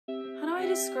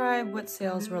describe what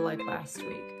sales were like last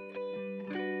week?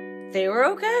 They were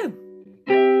okay.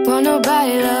 Won't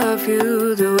nobody love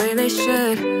you the way they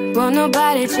should. Won't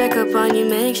nobody check up on you,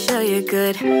 make sure you're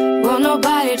good. Won't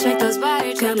nobody check those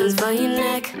body tremors for your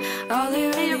neck.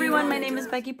 Hey everyone, my name is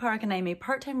Becky Park and I'm a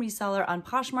part-time reseller on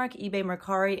Poshmark, eBay,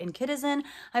 Mercari, and Kidizen.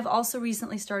 I've also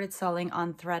recently started selling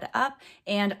on thredUP,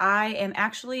 and I am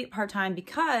actually part-time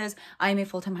because I'm a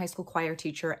full-time high school choir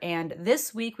teacher, and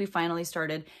this week we finally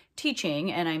started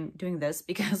teaching, and I'm doing this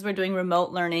because we're doing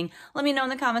remote learning. Let me know in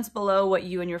the comments below what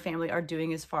you and your family are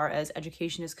doing as far as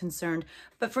education is concerned.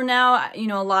 But for now, you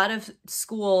know, a lot of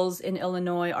schools in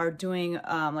Illinois are doing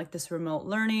like this remote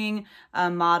learning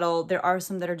model. There are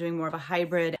some that are doing more of a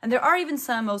hybrid, and there are even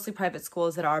some mostly private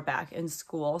schools that are back in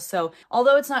school. So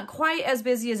although it's not quite as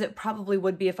busy as it probably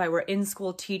would be if I were in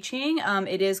school teaching,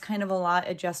 it is kind of a lot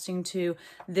adjusting to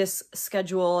this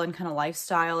schedule and kind of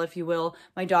lifestyle, if you will.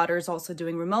 My daughter is also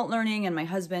doing remote learning, and my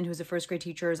husband, who's a first grade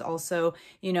teacher, is also,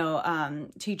 you know,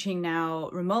 teaching now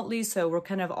remotely. So we're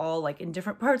kind of all like in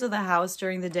different parts of the house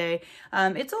during the day.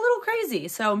 It's a little crazy.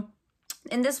 So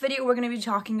in this video, we're going to be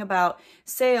talking about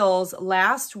sales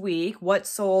last week, what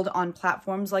sold on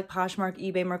platforms like Poshmark,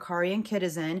 eBay, Mercari, and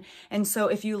Kidizen. And so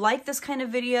if you like this kind of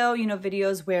video, you know,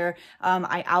 videos where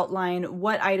I outline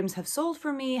what items have sold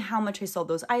for me, how much I sold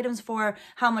those items for,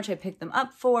 how much I picked them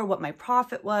up for, what my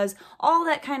profit was, all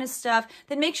that kind of stuff,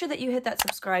 then make sure that you hit that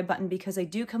subscribe button, because I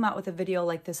do come out with a video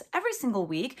like this every single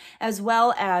week, as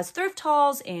well as thrift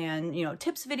hauls and, you know,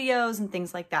 tips videos and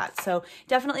things like that. So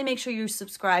definitely make sure you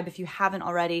subscribe if you haven't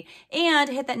already, and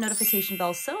hit that notification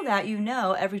bell so that you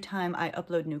know every time I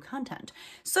upload new content.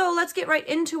 So let's get right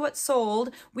into what sold.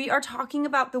 We are talking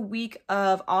about the week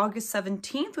of August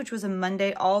 17th, which was a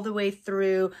Monday, all the way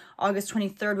through August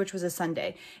 23rd, which was a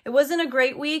Sunday. It wasn't a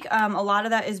great week. A lot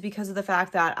of that is because of the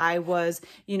fact that I was,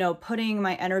 you know, putting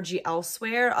my energy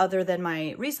elsewhere other than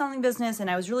my reselling business, and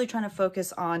I was really trying to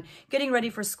focus on getting ready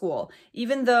for school.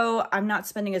 Even though I'm not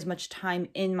spending as much time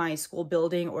in my school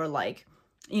building or like,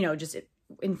 you know, just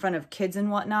in front of kids and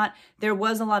whatnot, there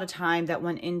was a lot of time that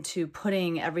went into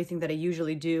putting everything that I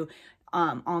usually do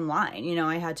online. You know,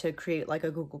 I had to create like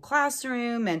a Google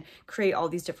Classroom and create all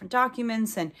these different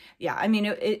documents. And yeah, I mean,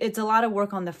 it's a lot of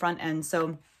work on the front end.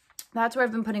 So that's where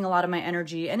I've been putting a lot of my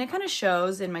energy, and it kind of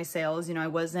shows in my sales. You know, I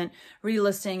wasn't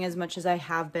relisting as much as I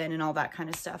have been and all that kind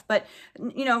of stuff. But,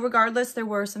 you know, regardless, there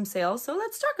were some sales. So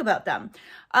let's talk about them.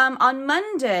 On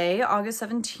Monday, August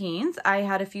 17th, I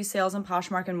had a few sales on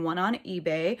Poshmark and one on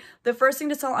eBay. The first thing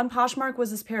to sell on Poshmark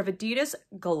was this pair of Adidas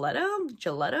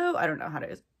Gilletto, I don't know how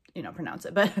to pronounce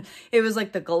it, but it was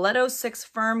like the Gilletto 6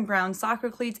 firm ground soccer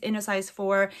cleats in a size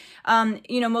 4.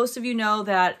 You know, most of you know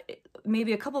that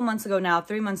maybe a couple months ago now,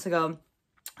 3 months ago,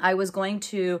 I was going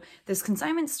to this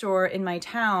consignment store in my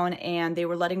town, and they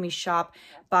were letting me shop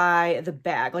by the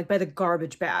bag, like by the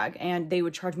garbage bag, and they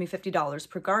would charge me $50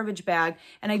 per garbage bag.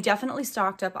 And I definitely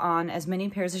stocked up on as many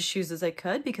pairs of shoes as I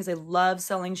could because I love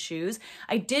selling shoes.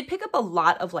 I did pick up a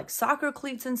lot of like soccer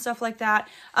cleats and stuff like that.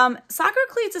 Soccer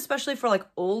cleats, especially for like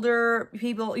older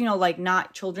people, you know, like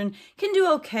not children, can do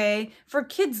okay. For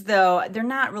kids though, they're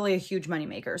not really a huge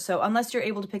moneymaker. So unless you're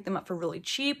able to pick them up for really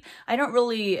cheap, I don't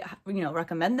really, you know,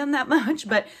 recommend them that much.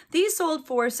 But these sold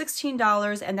for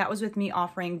 $16, and that was with me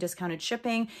offering discounted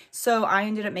shipping. So I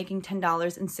ended up making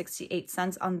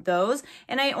 $10.68 on those,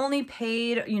 and I only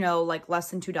paid, you know, like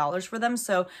less than $2 for them.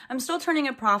 So I'm still turning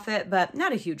a profit, but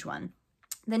not a huge one.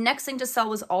 The next thing to sell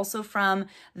was also from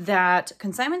that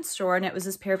consignment store, and it was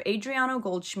this pair of Adriano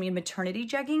Goldschmied maternity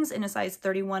jeggings in a size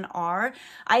 31R.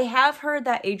 I have heard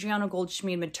that Adriano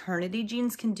Goldschmied maternity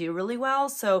jeans can do really well,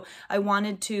 so I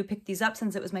wanted to pick these up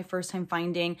since it was my first time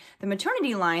finding the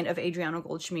maternity line of Adriano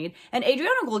Goldschmied. And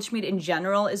Adriano Goldschmied in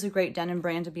general is a great denim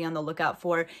brand to be on the lookout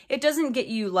for. It doesn't get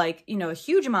you like, you know, a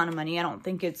huge amount of money. I don't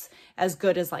think it's as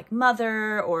good as like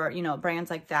Mother or, you know, brands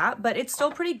like that, but it's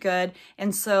still pretty good.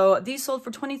 And so these sold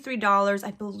for $23.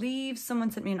 I believe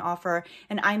someone sent me an offer,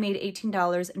 and I made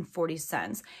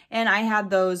 $18.40. And I had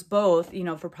those both, you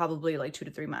know, for probably like 2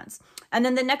 to 3 months. And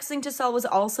then the next thing to sell was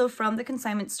also from the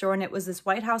consignment store, and it was this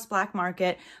White House Black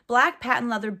Market black patent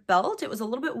leather belt. It was a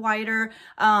little bit wider.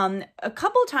 A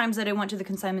couple times that I went to the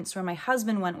consignment store, my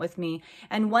husband went with me,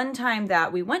 and one time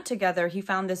that we went together, he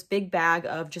found this big bag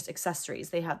of just accessories.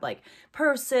 They had like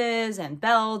purses and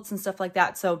belts and stuff like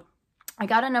that. So I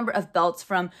got a number of belts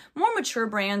from more mature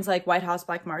brands like White House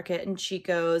Black Market and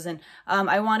Chico's, and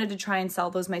I wanted to try and sell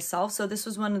those myself. So this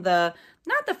was one of the,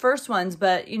 not the first ones,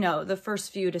 but you know, the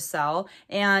first few to sell.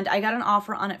 And I got an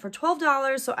offer on it for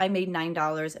 $12, so I made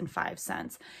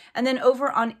 $9.05. And then over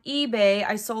on eBay,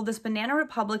 I sold this Banana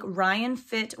Republic Ryan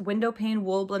Fit window pane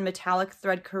wool blend metallic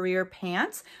thread career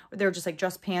pants. They're just like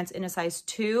dress pants in a size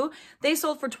 2. They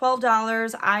sold for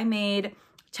 $12. I made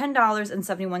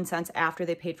 $10.71 after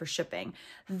they paid for shipping.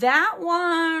 That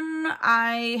one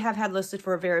I have had listed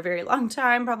for a very, very long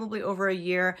time, probably over a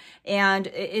year, and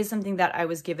it is something that I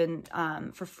was given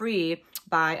for free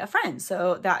by a friend.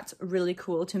 So that's really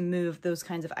cool to move those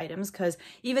kinds of items, because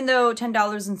even though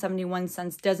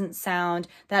 $10.71 doesn't sound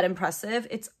that impressive,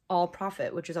 it's all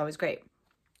profit, which is always great.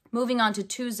 Moving on to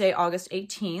Tuesday, August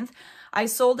 18th, I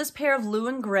sold this pair of blue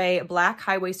and gray black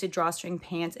high-waisted drawstring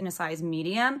pants in a size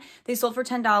medium. They sold for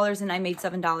 $10 and I made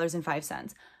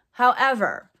 $7.05.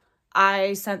 However,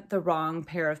 I sent the wrong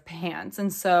pair of pants.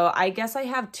 And so I guess I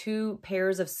have 2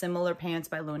 pairs of similar pants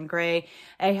by Blue and Gray.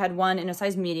 I had one in a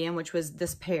size medium, which was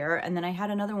this pair. And then I had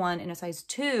another one in a size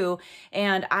 2.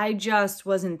 And I just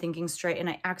wasn't thinking straight and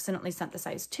I accidentally sent the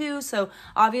size 2. So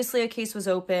obviously a case was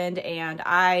opened and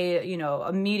I, you know,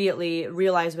 immediately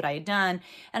realized what I had done.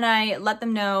 And I let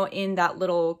them know in that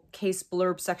little case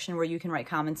blurb section where you can write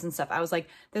comments and stuff. I was like,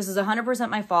 this is 100%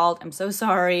 my fault. I'm so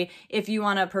sorry. If you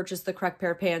want to purchase the correct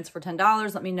pair of pants for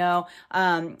 $10, let me know.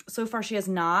 So far she has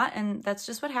not, and that's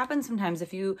just what happens sometimes.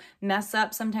 If you mess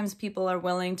up, sometimes people are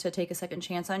willing to take a second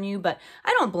chance on you, but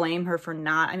I don't blame her for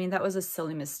not. I mean, that was a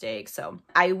silly mistake. So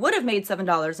I would have made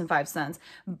 $7.05,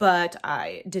 but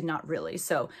I did not really.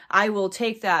 So I will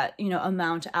take that, you know,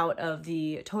 amount out of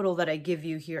the total that I give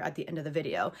you here at the end of the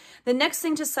video. The next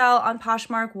thing to sell on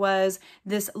Poshmark was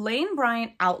this Lane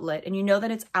Bryant outlet, and you know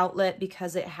that it's outlet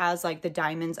because it has like the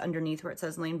diamonds underneath where it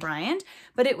says Lane Bryant,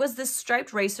 but it was this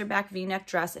striped racerback v-neck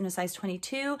dress in a size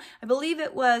 22. I believe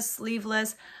it was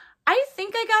sleeveless. I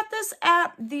think I got this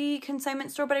at the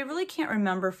consignment store, but I really can't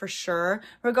remember for sure.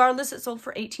 Regardless, it sold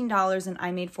for $18 and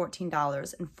I made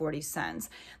 $14.40.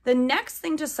 The next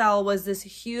thing to sell was this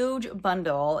huge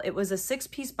bundle. It was a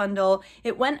 6-piece bundle.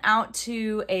 It went out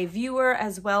to a viewer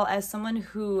as well as someone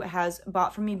who has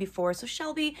bought from me before. So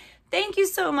Shelby, thank you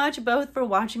so much both for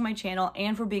watching my channel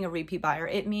and for being a repeat buyer.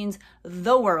 It means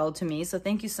the world to me, so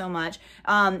thank you so much.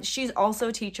 She's also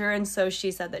a teacher, and so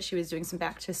she said that she was doing some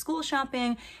back to school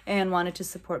shopping and wanted to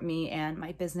support me and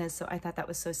my business, so I thought that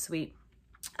was so sweet.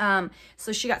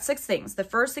 So she got 6 things. The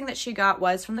first thing that she got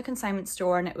was from the consignment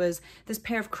store, and it was this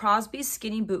pair of Crosby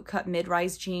skinny boot cut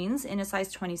mid-rise jeans in a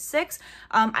size 26.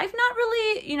 I've not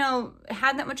really, you know,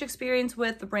 had that much experience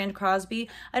with the brand Crosby.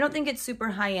 I don't think it's super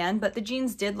high-end, but the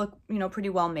jeans did look, you know, pretty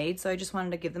well made, so I just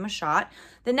wanted to give them a shot.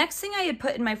 The next thing I had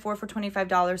put in my 4 for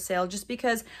 $25 sale, just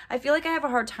because I feel like I have a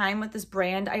hard time with this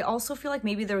brand. I also feel like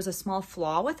maybe there was a small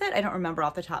flaw with it. I don't remember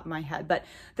off the top of my head, but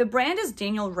the brand is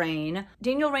Daniel Rain.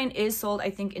 Daniel Rain is sold,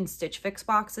 I think, in Stitch Fix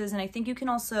boxes, and I think you can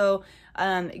also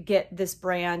get this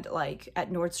brand like at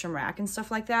Nordstrom Rack and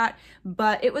stuff like that.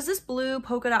 But it was this blue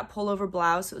polka dot pullover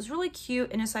blouse. It was really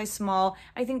cute in a size small.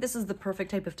 I think this is the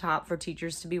perfect type of top for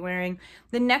teachers to be wearing.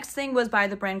 The next thing was by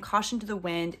the brand Caution to the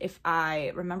Wind. If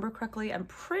I remember correctly, I'm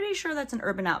pretty sure that's an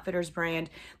Urban Outfitters brand,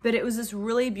 but it was this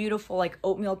really beautiful like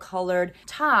oatmeal colored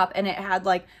top, and it had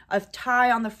like a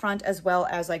tie on the front as well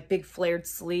as like big flared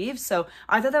sleeves. So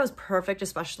I thought that was perfect,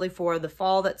 especially for the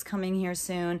fall that's coming here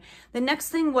soon. The next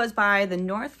thing was by the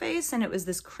North Face, and it was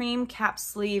this cream cap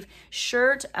sleeve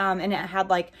shirt, and it had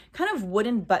like kind of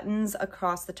wooden buttons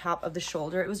across the top of the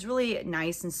shoulder. It was really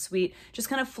nice and sweet, just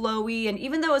kind of flowy, and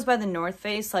even though it was by the North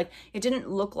Face, like it didn't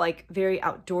look like very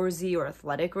outdoorsy or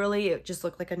athletic really. It just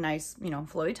looked like a nice, you know,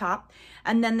 flowy top.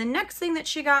 And then the next thing that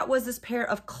she got was this pair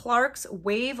of Clark's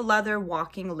wave leather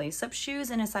walking lace-up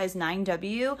shoes in a size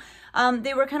 9W.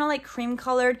 They were kind of like cream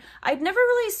colored. I'd never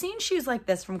really seen shoes like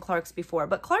this from Clark's before,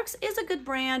 but Clark's is a good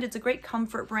brand. It's a great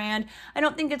comfort brand. I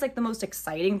don't think it's like the most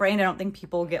exciting brand. I don't think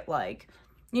people get like,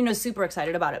 you know, super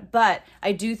excited about it, but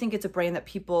I do think it's a brand that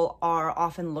people are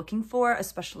often looking for,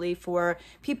 especially for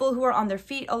people who are on their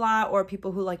feet a lot or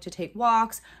people who like to take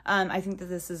walks. I think that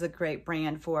this is a great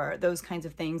brand for those kinds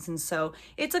of things, and so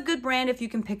it's a good brand if you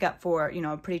can pick up for, you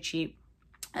know, pretty cheap.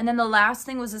 And then the last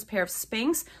thing was this pair of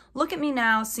Spanx Look at Me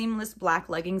Now seamless black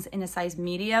leggings in a size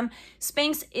medium.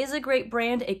 Spanx is a great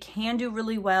brand. It can do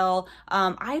really well.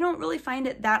 I don't really find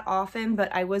it that often,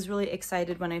 but I was really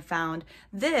excited when I found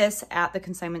this at the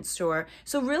consignment store.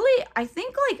 So really, I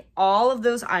think like all of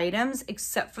those items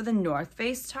except for the North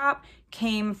Face top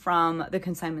came from the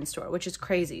consignment store, which is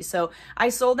crazy. So I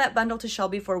sold that bundle to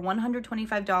Shelby for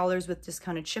 $125 with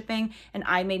discounted shipping, and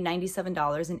I made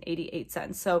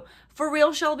 $97.88. So for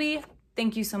real, Shelby,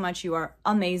 thank you so much. You are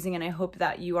amazing, and I hope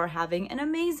that you are having an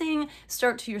amazing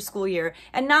start to your school year.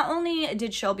 And not only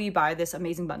did Shelby buy this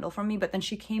amazing bundle from me, but then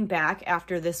she came back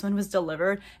after this one was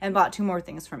delivered and bought 2 more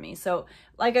things from me. So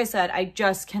like I said, I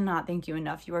just cannot thank you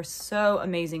enough. You are so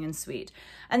amazing and sweet.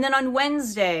 And then on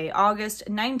Wednesday, August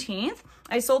 19th,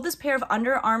 I sold this pair of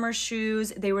Under Armour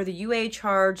shoes. They were the UA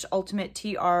Charged Ultimate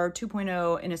TR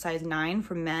 2.0 in a size 9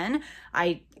 for men.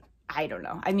 I don't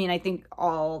know. I mean, I think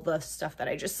all the stuff that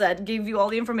I just said gave you all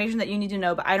the information that you need to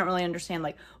know, but I don't really understand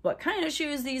like what kind of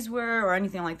shoes these were or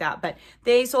anything like that. But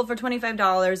they sold for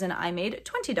 $25 and I made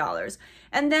 $20.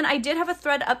 And then I did have a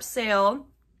thredUP sale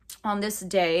on this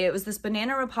day. It was this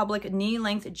Banana Republic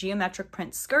knee-length geometric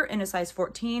print skirt in a size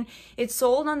 14. It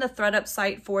sold on the thredUP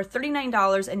site for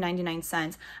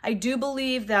 $39.99. I do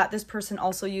believe that this person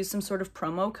also used some sort of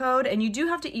promo code, and you do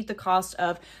have to eat the cost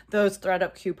of those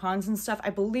thredUP coupons and stuff,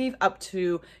 I believe up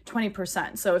to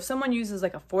 20%. So if someone uses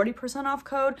like a 40% off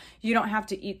code, you don't have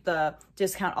to eat the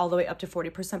discount all the way up to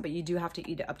 40%, but you do have to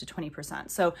eat it up to 20%.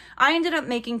 So I ended up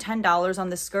making $10 on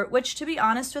this skirt, which to be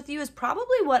honest with you is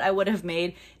probably what I would have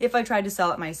made if I tried to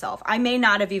sell it myself. I may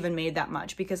not have even made that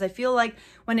much because I feel like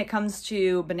when it comes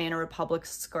to Banana Republic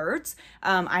skirts,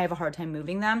 I have a hard time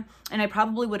moving them, and I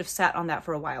probably would have sat on that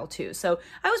for a while too. So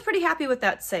I was pretty happy with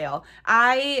that sale.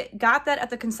 I got that at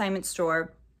the consignment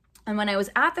store. And when I was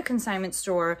at the consignment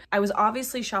store, I was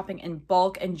obviously shopping in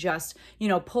bulk and just, you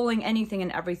know, pulling anything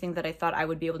and everything that I thought I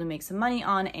would be able to make some money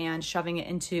on and shoving it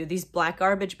into these black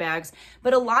garbage bags.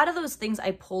 But a lot of those things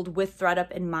I pulled with thredUP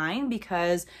in mind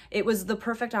because it was the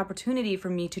perfect opportunity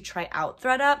for me to try out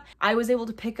thredUP. I was able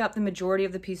to pick up the majority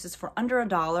of the pieces for under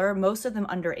 $1, most of them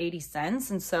under 80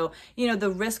 cents. And so, you know, the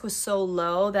risk was so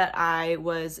low that I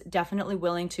was definitely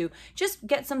willing to just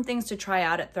get some things to try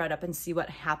out at thredUP and see what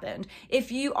happened.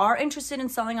 If you are interested in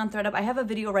selling on thredUP, I have a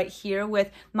video right here with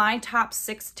my top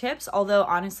 6 tips, although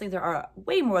honestly there are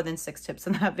way more than 6 tips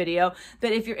in that video.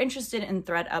 But if you're interested in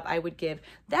thredUP, I would give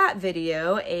that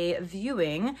video a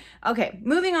viewing. Okay,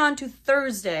 moving on to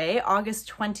Thursday, August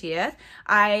 20th.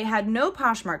 I had no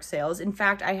Poshmark sales. In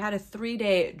fact, I had a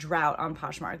 3-day drought on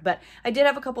Poshmark, but I did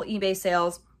have a couple eBay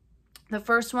sales. The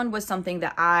first one was something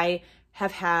that I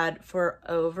have had for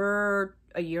over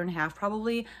a year and a half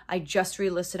probably. I just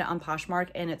relisted it on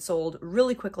Poshmark and it sold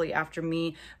really quickly after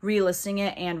me relisting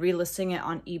it and relisting it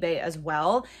on eBay as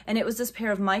well. And it was this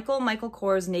pair of Michael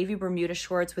Kors navy Bermuda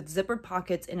shorts with zippered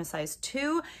pockets in a size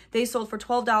 2. They sold for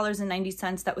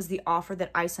 $12.90. That was the offer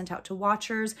that I sent out to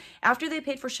watchers. After they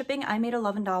paid for shipping, I made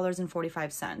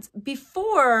 $11.45.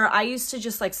 Before, I used to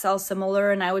just like sell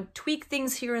similar and I would tweak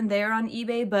things here and there on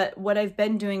eBay, but what I've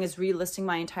been doing is relisting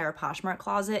my entire Poshmark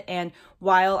closet. And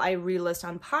while I relist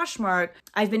on Poshmark,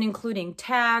 I've been including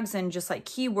tags and just like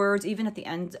keywords even at the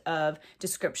end of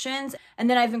descriptions. And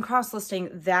then I've been cross-listing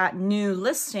that new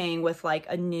listing with like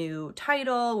a new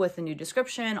title, with a new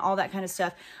description, all that kind of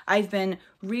stuff. I've been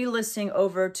relisting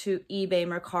over to eBay,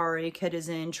 Mercari,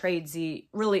 Kidizen, Tradesy,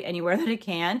 really anywhere that I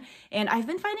can. And I've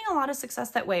been finding a lot of success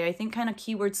that way. I think kind of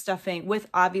keyword stuffing with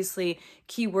obviously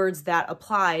keywords that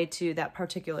apply to that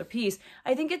particular piece,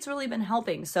 I think it's really been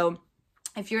helping. So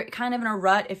if you're kind of in a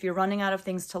rut, if you're running out of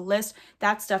things to list,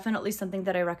 that's definitely something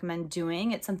that I recommend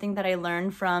doing. It's something that I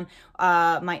learned from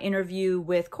my interview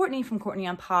with Courtney from Courtney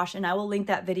on Posh, and I will link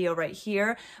that video right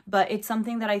here. But it's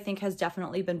something that I think has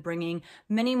definitely been bringing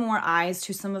many more eyes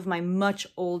to some of my much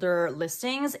older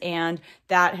listings, and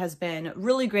that has been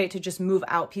really great to just move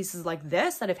out pieces like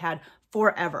this that I've had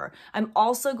forever. I'm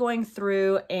also going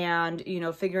through and, you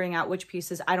know, figuring out which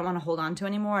pieces I don't want to hold on to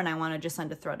anymore and I want to just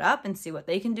send to thredUP and see what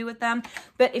they can do with them.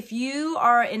 But if you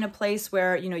are in a place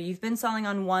where, you know, you've been selling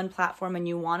on one platform and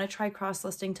you want to try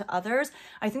cross-listing to others,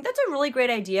 I think that's a really great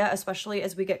idea, especially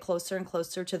as we get closer and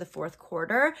closer to the 4th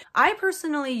quarter. I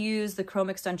personally use the Chrome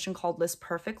extension called List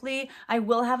Perfectly. I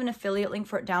will have an affiliate link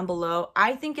for it down below.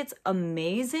 I think it's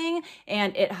amazing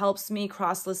and it helps me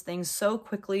cross-list things so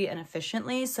quickly and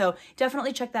efficiently. So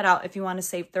definitely check that out if you want to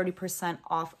save 30%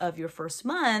 off of your first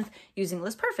month using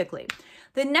List Perfectly.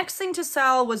 The next thing to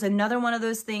sell was another one of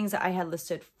those things that I had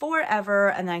listed forever,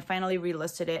 and then I finally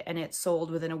relisted it and it sold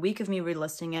within a week of me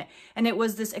relisting it. And it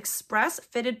was this express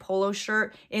fitted polo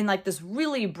shirt in like this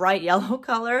really bright yellow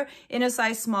color in a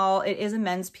size small. It is a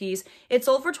men's piece. It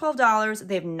sold for $12.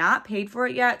 They've not paid for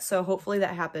it yet, so hopefully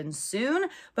that happens soon.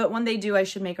 But when they do, I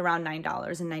should make around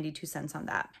 $9.92 on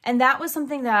that. And that was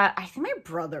something that I think my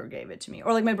brother gave gave it to me,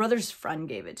 or like my brother's friend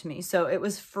gave it to me. So it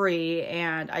was free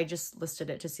and I just listed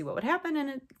it to see what would happen, and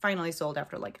it finally sold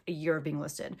after like a year of being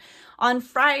listed. On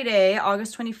Friday,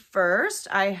 August 21st,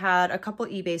 I had a couple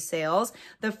eBay sales.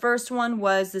 The first one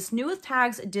was this new with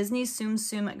tags Disney Tsum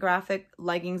Tsum graphic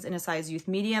leggings in a size youth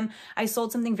medium. I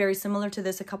sold something very similar to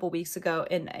this a couple weeks ago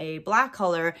in a black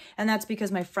color, and that's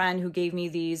because my friend who gave me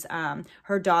these,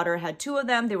 her daughter had 2 of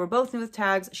them. They were both new with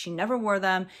tags. She never wore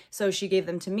them, so she gave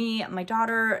them to me. My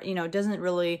daughter, you know, doesn't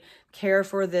really care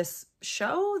for this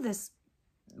show, this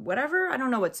whatever, I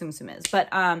don't know what Tsum Tsum is, but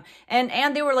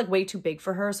and they were like way too big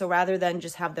for her, so rather than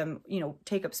just have them, you know,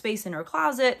 take up space in her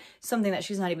closet, something that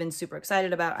she's not even super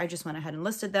excited about, I just went ahead and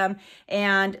listed them,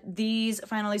 and these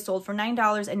finally sold for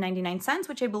 $9.99,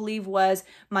 which I believe was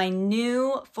my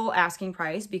new full asking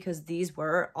price, because these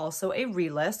were also a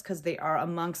relist because they are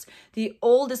amongst the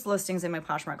oldest listings in my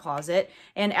Poshmark closet,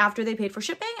 and after they paid for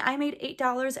shipping, I made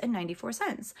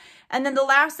 $8.94. And then the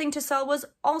last thing to sell was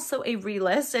also a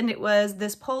relist, and it was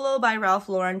this Polo by Ralph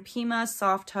Lauren Pima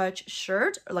Soft Touch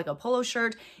shirt, or like a polo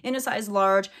shirt in a size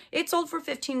large. It sold for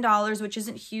 $15, which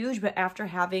isn't huge, but after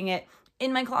having it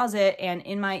in my closet and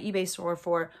in my eBay store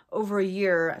for over a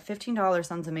year, $15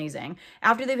 sounds amazing.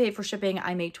 After they paid for shipping,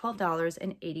 I made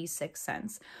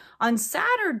 $12.86. On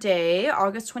Saturday,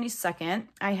 August 22nd,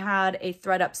 I had a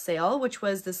thredUP sale, which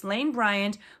was this Lane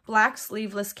Bryant black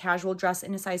sleeveless casual dress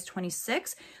in a size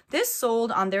 26. This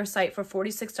sold on their site for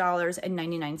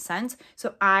 $46.99,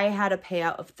 so I had a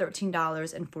payout of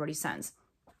 $13.40.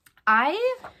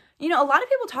 You know, a lot of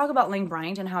people talk about Lane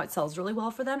Bryant and how it sells really well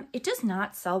for them. It does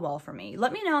not sell well for me.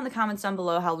 Let me know in the comments down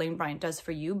below how Lane Bryant does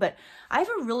for you, but I have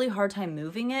a really hard time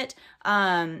moving it.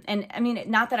 And I mean,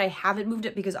 not that I haven't moved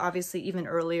it, because obviously even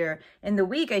earlier in the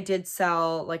week, I did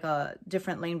sell like a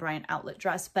different Lane Bryant outlet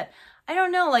dress, but I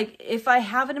don't know, like if I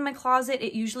have it in my closet,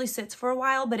 it usually sits for a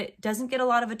while, but it doesn't get a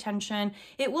lot of attention.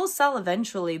 It will sell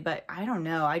eventually, but I don't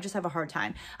know. I just have a hard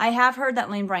time. I have heard that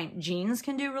Lane Bryant jeans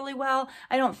can do really well.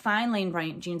 I don't find Lane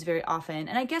Bryant jeans very often.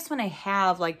 And I guess when I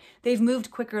have, like, they've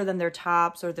moved quicker than their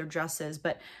tops or their dresses,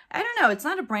 but I don't know. It's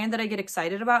not a brand that I get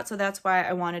excited about. So that's why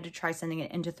I wanted to try sending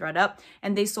it into thredUP,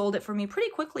 and they sold it for me pretty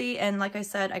quickly. And like I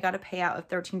said, I got a payout of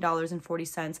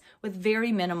 $13.40 with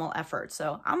very minimal effort.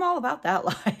 So I'm all about that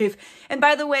life. And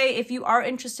by the way, if you are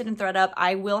interested in thredUP,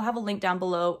 I will have a link down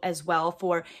below as well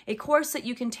for a course that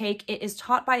you can take. It is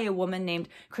taught by a woman named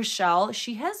Chriselle.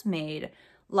 She has made,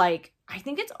 like, I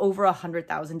think it's over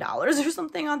 $100,000 or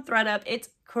something on thredUP. It's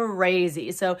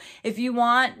crazy. So if you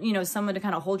want, you know, someone to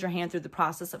kind of hold your hand through the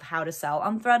process of how to sell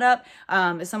on thredUP,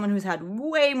 as someone who's had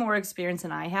way more experience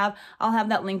than I have, I'll have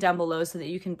that link down below so that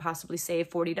you can possibly save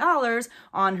 $40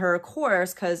 on her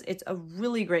course, because it's a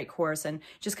really great course and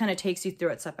just kind of takes you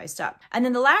through it step by step. And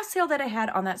then the last sale that I had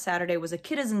on that Saturday was a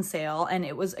Kidizen sale, and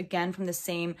it was again from the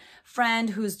same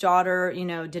friend whose daughter, you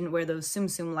know, didn't wear those Tsum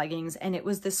Tsum leggings, and it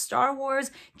was the Star Wars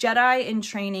Jedi in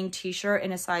Training t-shirt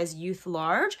in a size youth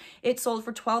large. It sold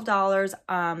for $12.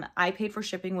 I paid for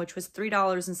shipping, which was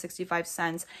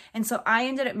 $3.65. And so I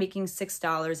ended up making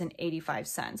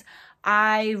 $6.85.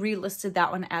 I relisted that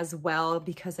one as well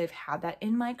because I've had that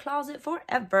in my closet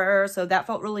forever. So that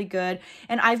felt really good.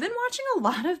 And I've been watching a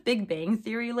lot of Big Bang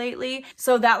Theory lately.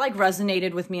 So that like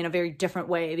resonated with me in a very different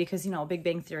way because, you know, Big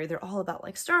Bang Theory, they're all about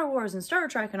like Star Wars and Star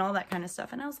Trek and all that kind of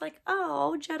stuff. And I was like,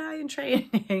 oh, Jedi in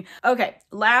Training. Okay,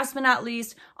 last but not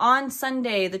least, on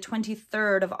Sunday, the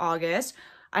 23rd of August,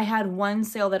 I had one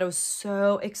sale that I was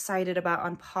so excited about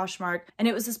on Poshmark, and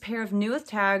it was this pair of new with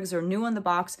tags or new on the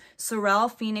box Sorel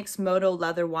Phoenix Moto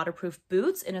leather waterproof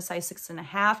boots in a size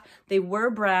 6.5. They were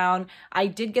brown. I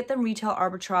did get them retail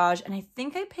arbitrage, and I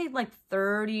think I paid like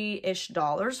 $30-ish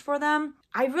for them.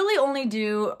 I really only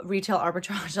do retail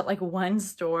arbitrage at like one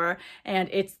store, and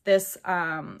it's this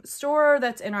store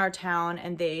that's in our town,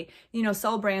 and they, you know,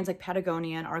 sell brands like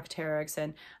Patagonia and Arc'teryx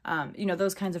and, you know,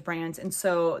 those kinds of brands. And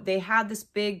so they had this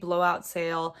big blowout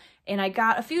sale, and I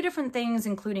got a few different things,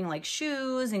 including like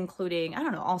shoes, including, I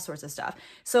don't know, all sorts of stuff.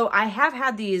 So I have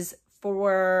had these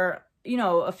for, you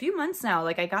know, a few months now.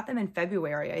 Like I got them in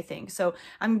February, I think. So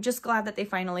I'm just glad that they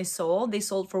finally sold. They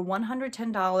sold for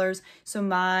 $110. So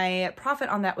my profit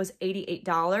on that was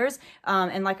 $88.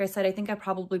 And like I said, I think I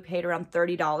probably paid around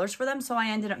 $30 for them. So I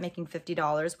ended up making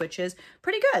 $50, which is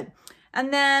pretty good.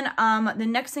 And then the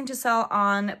next thing to sell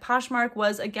on Poshmark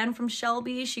was again from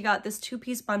Shelby. She got this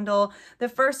 2-piece bundle. The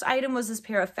first item was this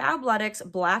pair of Fabletics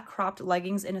black cropped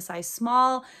leggings in a size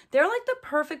small. They're like the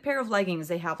perfect pair of leggings.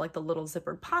 They have like the little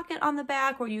zippered pocket on the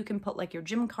back where you can put like your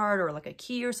gym card or like a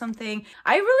key or something.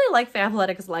 I really like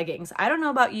Fabletics leggings. I don't know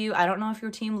about you. I don't know if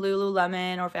you're team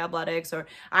Lululemon or Fabletics, or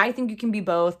I think you can be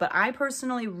both, but I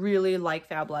personally really like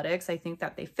Fabletics. I think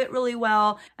that they fit really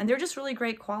well and they're just really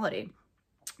great quality.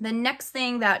 The next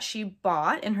thing that she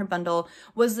bought in her bundle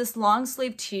was this long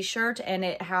sleeve t-shirt, and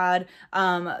it had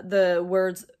the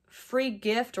words free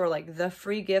gift or like the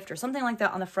free gift or something like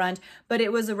that on the front, but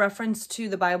it was a reference to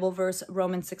the Bible verse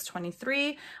Romans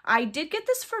 6:23. I did get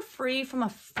this for free from a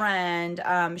friend.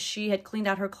 She had cleaned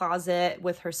out her closet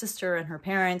with her sister and her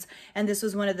parents, and this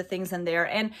was one of the things in there.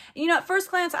 And you know, at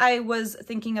first glance I was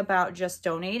thinking about just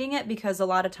donating it, because a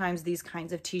lot of times these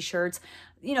kinds of t-shirts,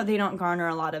 you know, they don't garner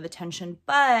a lot of attention,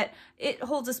 but it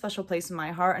holds a special place in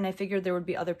my heart. And I figured there would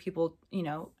be other people, you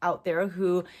know, out there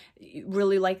who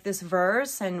really like this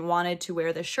verse and wanted to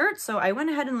wear this shirt. So I went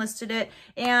ahead and listed it,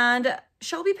 and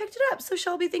Shelby picked it up. So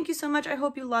Shelby, thank you so much. I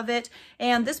hope you love it.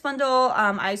 And this bundle,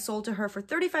 I sold to her for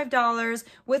 $35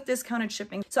 with discounted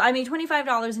shipping. So I made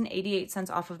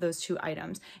 $25.88 off of those 2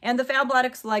 items. And the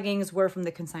Fabletics leggings were from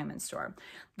the consignment store.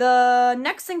 The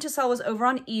next thing to sell was over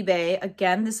on eBay.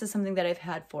 Again, this is something that I've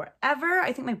had forever.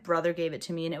 I think my brother gave it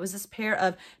to me, and it was this pair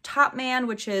of Top Man,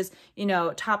 which is, you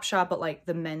know, Top Shop, but like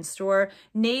the men's store,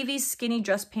 navy skinny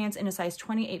dress pants in a size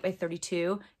 28 by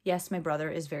 32. Yes, my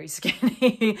brother is very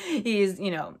skinny. He's,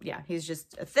 you know, yeah, he's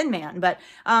just a thin man. But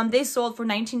they sold for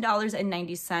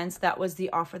 $19.90. That was the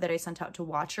offer that I sent out to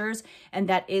watchers. And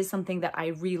that is something that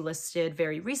I relisted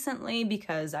very recently,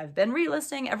 because I've been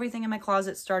relisting everything in my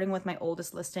closet, starting with my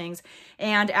oldest listings.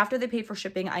 And after they paid for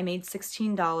shipping, I made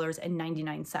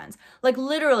 $16.99. Like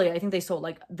literally, I think they sold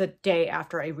like the day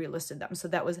after I relisted them. So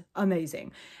that was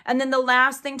amazing. And then the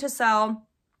last thing to sell,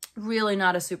 really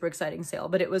not a super exciting sale,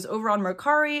 but it was over on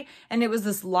Mercari, and it was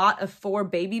this lot of 4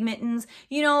 baby mittens.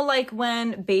 You know, like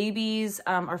when babies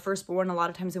are first born, a lot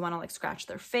of times they want to like scratch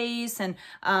their face, and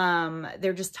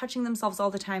they're just touching themselves all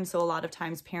the time. So a lot of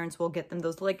times parents will get them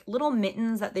those like little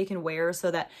mittens that they can wear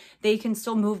so that they can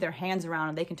still move their hands around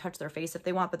and they can touch their face if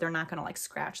they want, but they're not going to like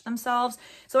scratch themselves.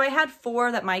 So I had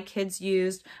 4 that my kids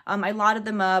used. I lotted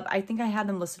them up. I think I had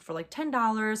them listed for like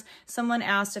 $10. Someone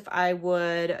asked if I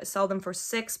would sell them for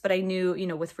 $6, but I knew, you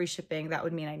know, with free shipping, that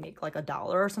would mean I make like $1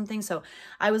 or something. So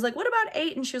I was like, what about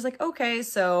 8? And she was like, okay.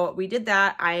 So we did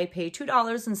that. I paid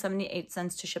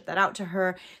 $2.78 to ship that out to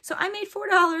her. So I made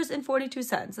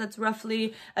 $4.42. That's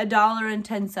roughly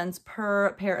 $1.10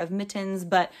 per pair of mittens.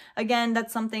 But again,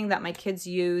 that's something that my kids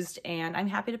used, and I'm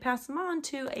happy to pass them on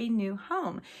to a new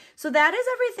home. So that is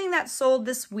everything that sold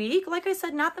this week. Like I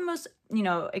said, not the most, you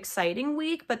know, exciting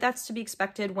week, but that's to be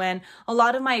expected when a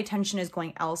lot of my attention is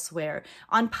going elsewhere.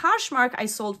 On Poshmark, I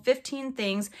sold 15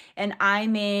 things and I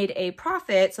made a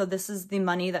profit. So this is the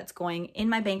money that's going in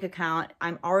my bank account.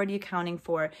 I'm already accounting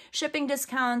for shipping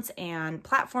discounts and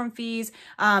platform fees.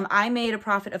 I made a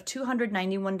profit of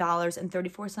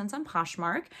 $291.34 on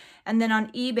Poshmark. And then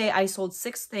on eBay, I sold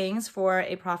 6 things for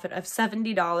a profit of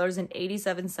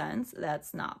 $70.87.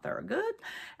 That's not very good.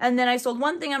 And then I sold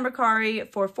 1 thing on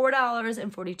Mercari for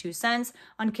 $4.42.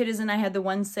 On Kidizen, I had the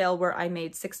 1 sale where I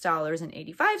made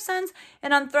 $6.85.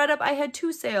 And on thredUP, I had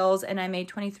 2 sales and I made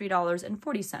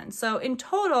 $23.40. So in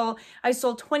total, I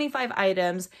sold 25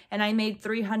 items and I made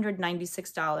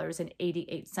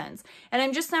 $396.88. And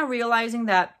I'm just now realizing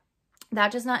that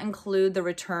does not include the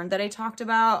return that I talked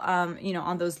about, you know,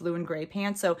 on those blue and gray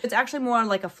pants. So it's actually more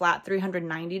like a flat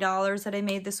 $390 that I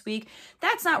made this week.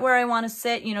 That's not where I want to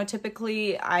sit. You know,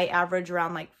 typically I average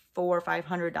around like $400 or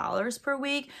 $500 per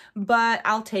week, but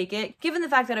I'll take it. Given the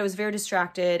fact that I was very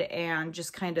distracted and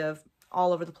just kind of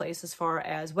all over the place as far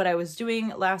as what I was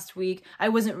doing last week. I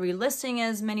wasn't relisting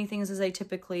as many things as I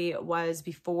typically was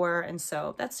before, and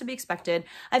so that's to be expected.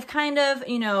 I've kind of,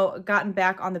 you know, gotten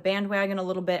back on the bandwagon a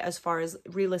little bit as far as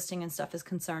relisting and stuff is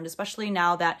concerned, especially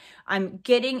now that I'm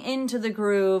getting into the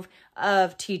groove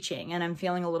of teaching and I'm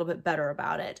feeling a little bit better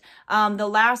about it. The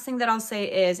last thing that I'll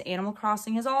say is Animal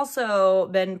Crossing has also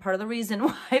been part of the reason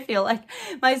why I feel like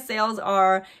my sales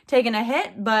are taking a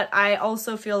hit, but I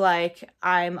also feel like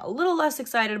I'm a little less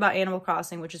excited about Animal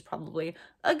Crossing, which is probably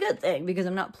a good thing because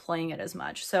I'm not playing it as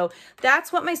much. So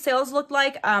that's what my sales look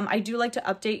like. I do like to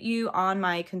update you on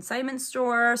my consignment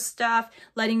store stuff,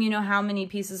 letting you know how many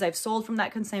pieces I've sold from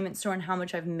that consignment store and how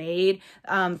much I've made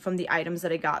from the items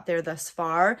that I got there thus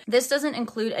far. This doesn't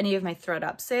include any of my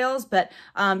thredUP sales, but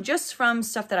just from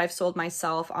stuff that I've sold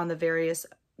myself on the various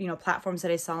platforms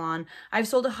that I sell on. I've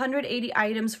sold 180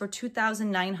 items for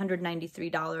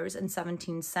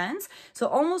 $2,993.17. So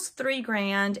almost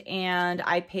 $3,000, and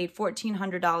I paid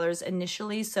 $1,400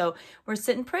 initially. So we're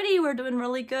sitting pretty, we're doing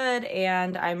really good.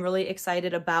 And I'm really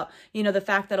excited about, the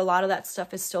fact that a lot of that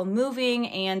stuff is still moving,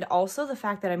 and also the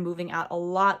fact that I'm moving out a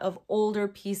lot of older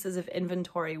pieces of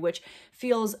inventory, which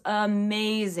feels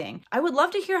amazing. I would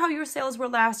love to hear how your sales were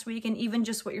last week, and even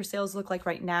just what your sales look like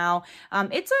right now.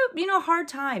 It's a hard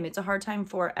time. It's a hard time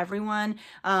for everyone.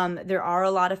 There are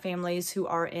a lot of families who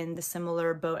are in the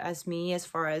similar boat as me, as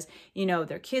far as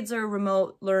their kids are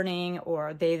remote learning,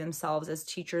 or they themselves as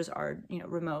teachers are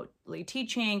remotely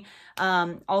teaching.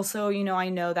 Also, I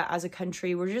know that as a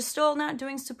country we're just still not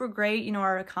doing super great.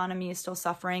 Our economy is still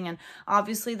suffering, and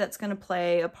obviously that's going to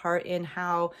play a part in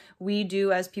how we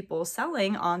do as people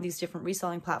selling on these different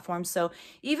reselling platforms. So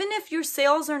even if your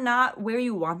sales are not where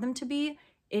you want them to be,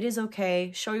 it is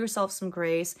okay. Show yourself some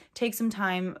grace. Take some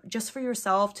time just for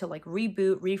yourself to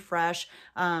reboot, refresh.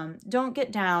 Don't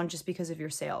get down just because of your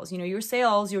sales. Your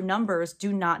sales, your numbers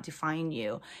do not define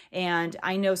you. And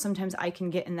I know sometimes I can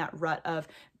get in that rut of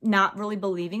not really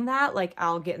believing that.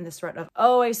 I'll get in this rut of,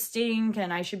 oh, I stink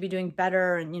and I should be doing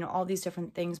better, and all these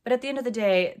different things. But at the end of the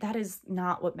day, that is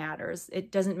not what matters.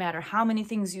 It doesn't matter how many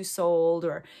things you sold,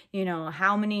 or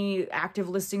how many active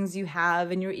listings you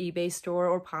have in your eBay store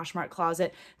or Poshmark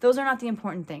closet. Those are not the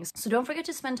important things. So don't forget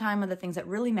to spend time on the things that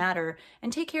really matter,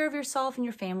 and take care of yourself and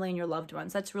your family and your loved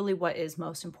ones. That's really what is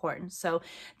most important. So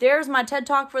there's my TED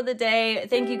Talk for the day.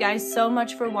 Thank you guys so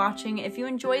much for watching. If you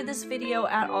enjoyed this video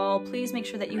at all, please make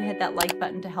sure that you hit that like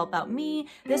button to help out me,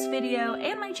 this video,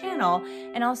 and my channel,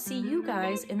 and I'll see you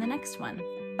guys in the next one.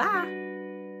 Bye!